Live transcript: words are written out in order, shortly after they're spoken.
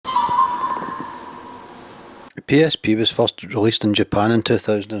PSP was first released in Japan in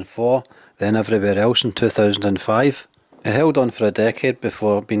 2004, then everywhere else in 2005. It held on for a decade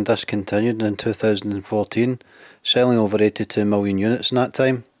before being discontinued in 2014, selling over 82 million units in that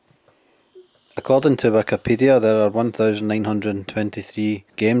time. According to Wikipedia, there are 1,923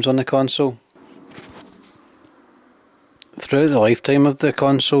 games on the console. Throughout the lifetime of the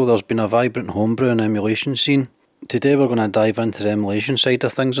console, there's been a vibrant homebrew and emulation scene. Today we're going to dive into the emulation side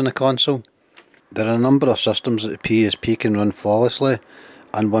of things on the console. There are a number of systems that the PSP can run flawlessly,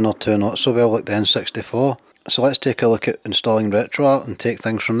 and one or two not so well, like the N64. So let's take a look at installing RetroArch and take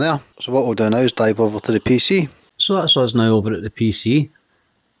things from there. So what we'll do now is dive over to the PC. So that's us now over at the PC.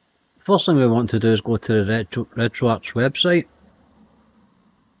 First thing we want to do is go to the RetroArch website.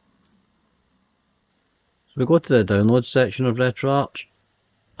 So we go to the download section of RetroArch,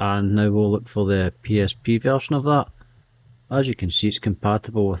 and now we'll look for the PSP version of that. As you can see, it's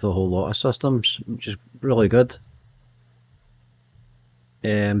compatible with a whole lot of systems, which is really good.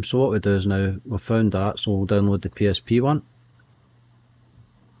 So what we do is now we've found that, so we'll download the PSP one.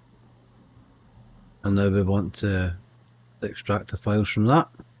 And now we want to extract the files from that.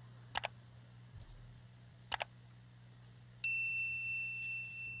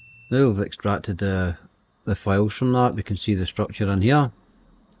 Now we've extracted the files from that, we can see the structure in here.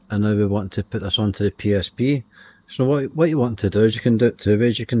 And now we want to put this onto the PSP. So what you want to do is you can do it two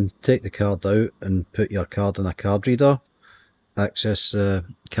ways. You can take the card out and put your card in a card reader, access the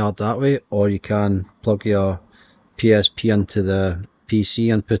card that way, or you can plug your PSP into the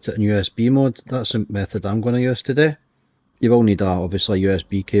PC and put it in USB mode. That's the method I'm going to use today. You will need obviously a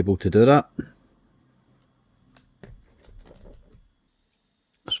USB cable to do that.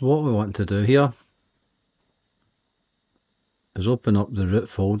 So what we want to do here is open up the root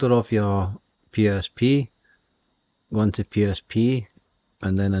folder of your PSP, go into PSP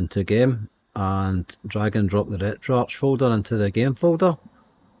and then into game, and drag and drop the RetroArch folder into the game folder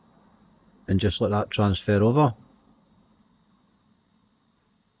and just let that transfer over.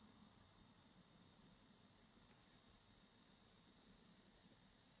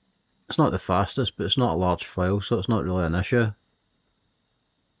 It's not the fastest, but it's not a large file, so it's not really an issue.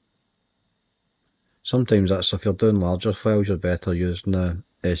 Sometimes that's if you're doing larger files, you're better using the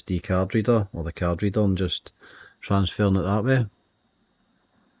SD card reader or the card reader and just transferring it that way.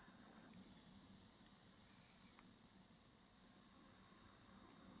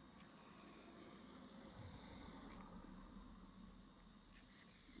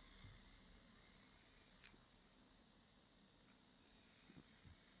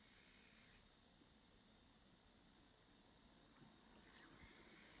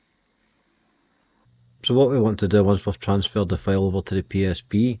 So what we want to do once we've transferred the file over to the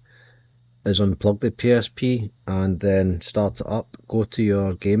PSP is unplug the PSP and then start it up. Go to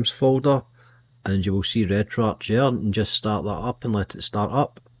your games folder and you will see RetroArch there, and just start that up and let it start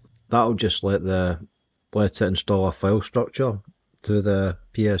up. That'll just let it install a file structure to the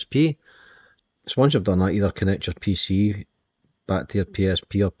PSP. So once you've done that, either connect your PC back to your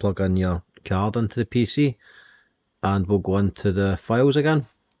PSP or plug in your card into the PC, and we'll go into the files again.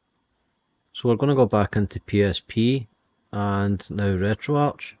 So we're going to go back into PSP and now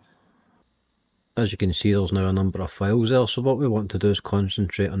RetroArch. As you can see, there's now a number of files there, so what we want to do is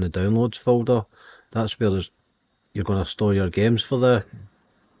concentrate on the downloads folder. That's where you're going to store your games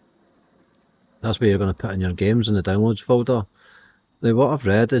that's where you're going to put in your games in the downloads folder. Now what I've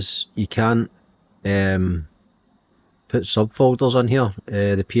read is you can't put subfolders in here.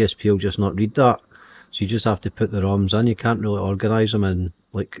 The PSP will just not read that, so you just have to put the ROMs in. You can't really organise them in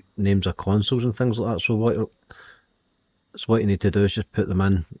like names of consoles and things like that, so what you need to do is just put them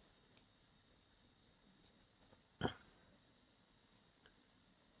in.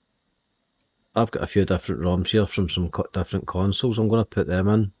 I've got a few different ROMs here from some different consoles. I'm going to put them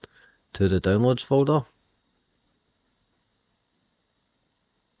in to the downloads folder.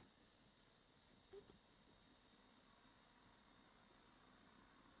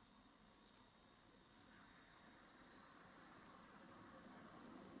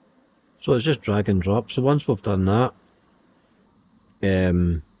 So it's just drag and drop. So once we've done that,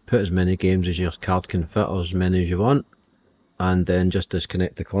 put as many games as your card can fit, or as many as you want, and then just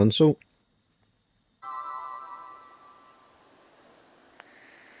disconnect the console.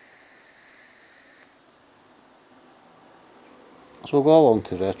 So we'll go along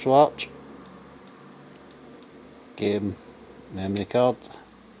to RetroArch, game, memory card,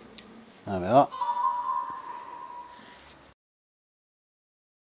 there we are.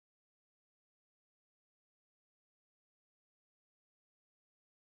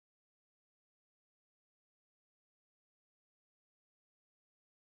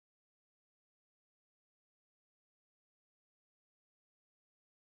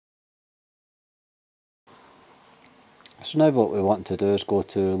 So now what we want to do is go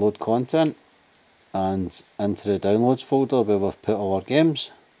to load content, and into the downloads folder where we've put all our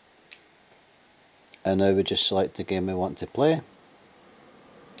games, and now we just select the game we want to play.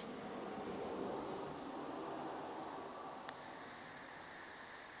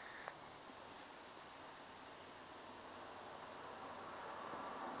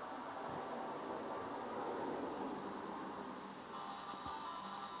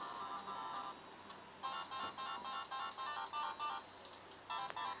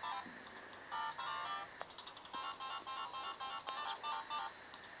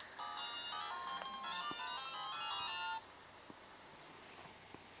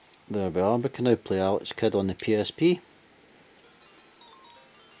 There we are, we can now play Alex Kidd on the PSP,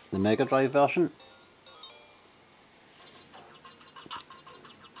 the Mega Drive version.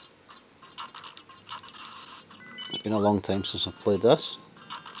 It's been a long time since I've played this.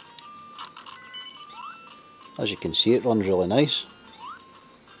 As you can see, it runs really nice.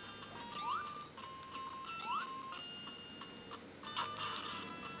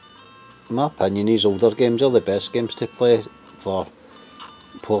 In my opinion, these older games are the best games to play for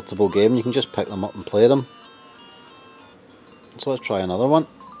portable game. You can just pick them up and play them. So let's try another one.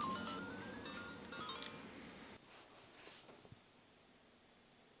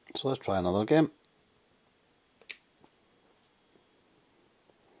 So let's try another game.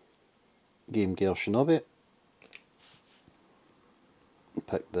 Game Gear Shinobi.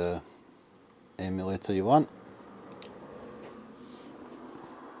 Pick the emulator you want.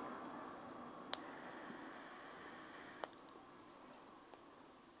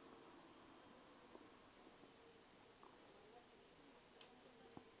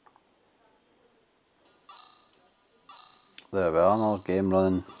 There we are, another game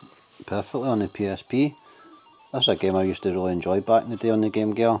running perfectly on the PSP. This is a game I used to really enjoy back in the day on the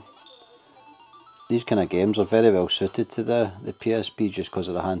Game Gear. These kind of games are very well suited to the PSP just because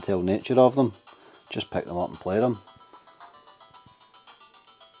of the handheld nature of them. Just pick them up and play them.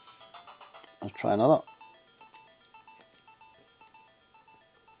 Let's try another.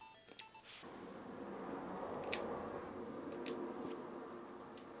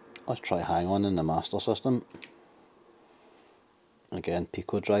 Let's try Hang On in the Master System. Again,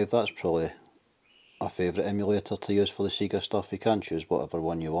 Pico Drive, that's probably a favourite emulator to use for the Sega stuff. You can choose whatever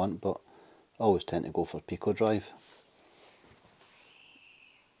one you want, but I always tend to go for Pico Drive.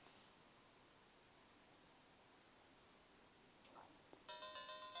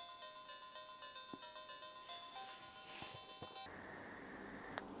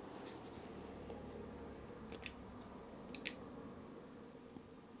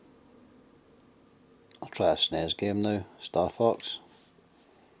 I'll try a SNES game now, Star Fox.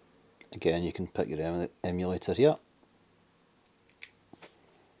 Again, you can pick your emulator here.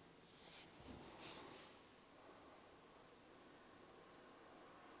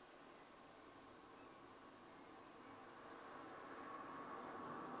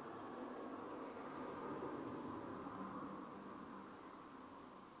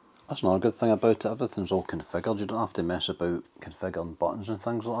 That's another good thing about it, everything's all configured. You don't have to mess about configuring buttons and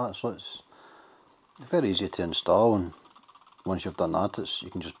things like that, so it's very easy to install, and once you've done that,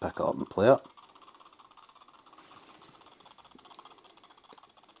 you can just pick it up and play it.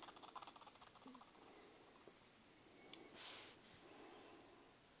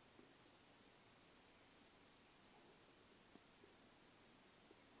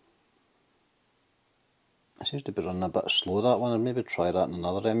 It seems to be running a bit slow, that one. I'd maybe try that in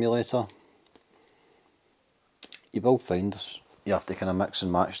another emulator. You will find you have to kind of mix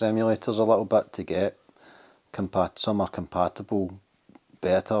and match the emulators a little bit to get some are compatible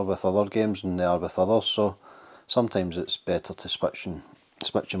better with other games than they are with others, so sometimes it's better to switch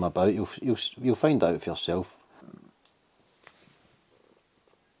them about. You'll find out for yourself.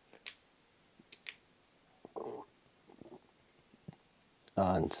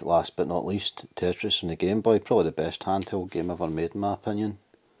 And last but not least, Tetris on the Game Boy, probably the best handheld game ever made in my opinion.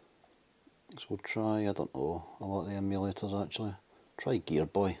 So we'll try, I don't know, a lot of the emulators actually. Try Gear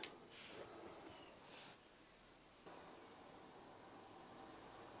Boy.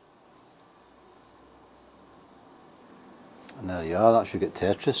 And there you are, that's you get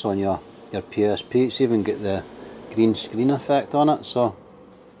Tetris on your PSP. It's even got the green screen effect on it, so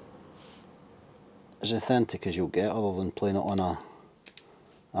as authentic as you'll get other than playing it on a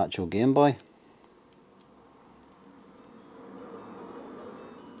actual Game Boy.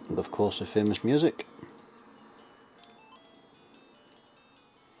 And of course the famous music.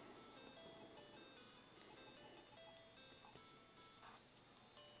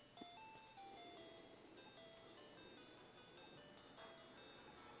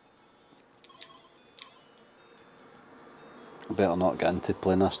 better not get into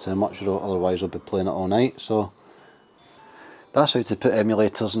playing this too much, otherwise I'll be playing it all night. So that's how to put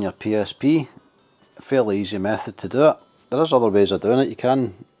emulators in your PSP. A fairly easy method to do it. There is other ways of doing it. You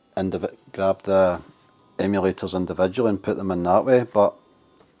can grab the emulators individually and put them in that way, but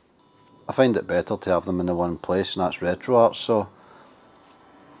I find it better to have them in the one place, and that's RetroArch. So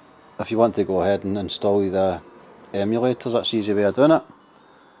if you want to go ahead and install the emulators, that's the easy way of doing it.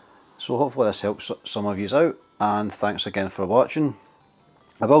 So hopefully this helps some of you out, and thanks again for watching.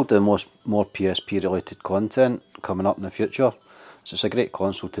 I will do more PSP related content coming up in the future. So it's a great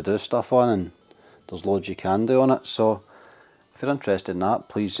console to do stuff on, and there's loads you can do on it. So if you're interested in that,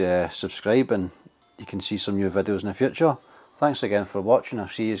 please subscribe, and you can see some new videos in the future. Thanks again for watching. I'll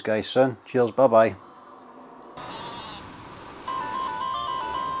see you guys soon. Cheers, bye bye.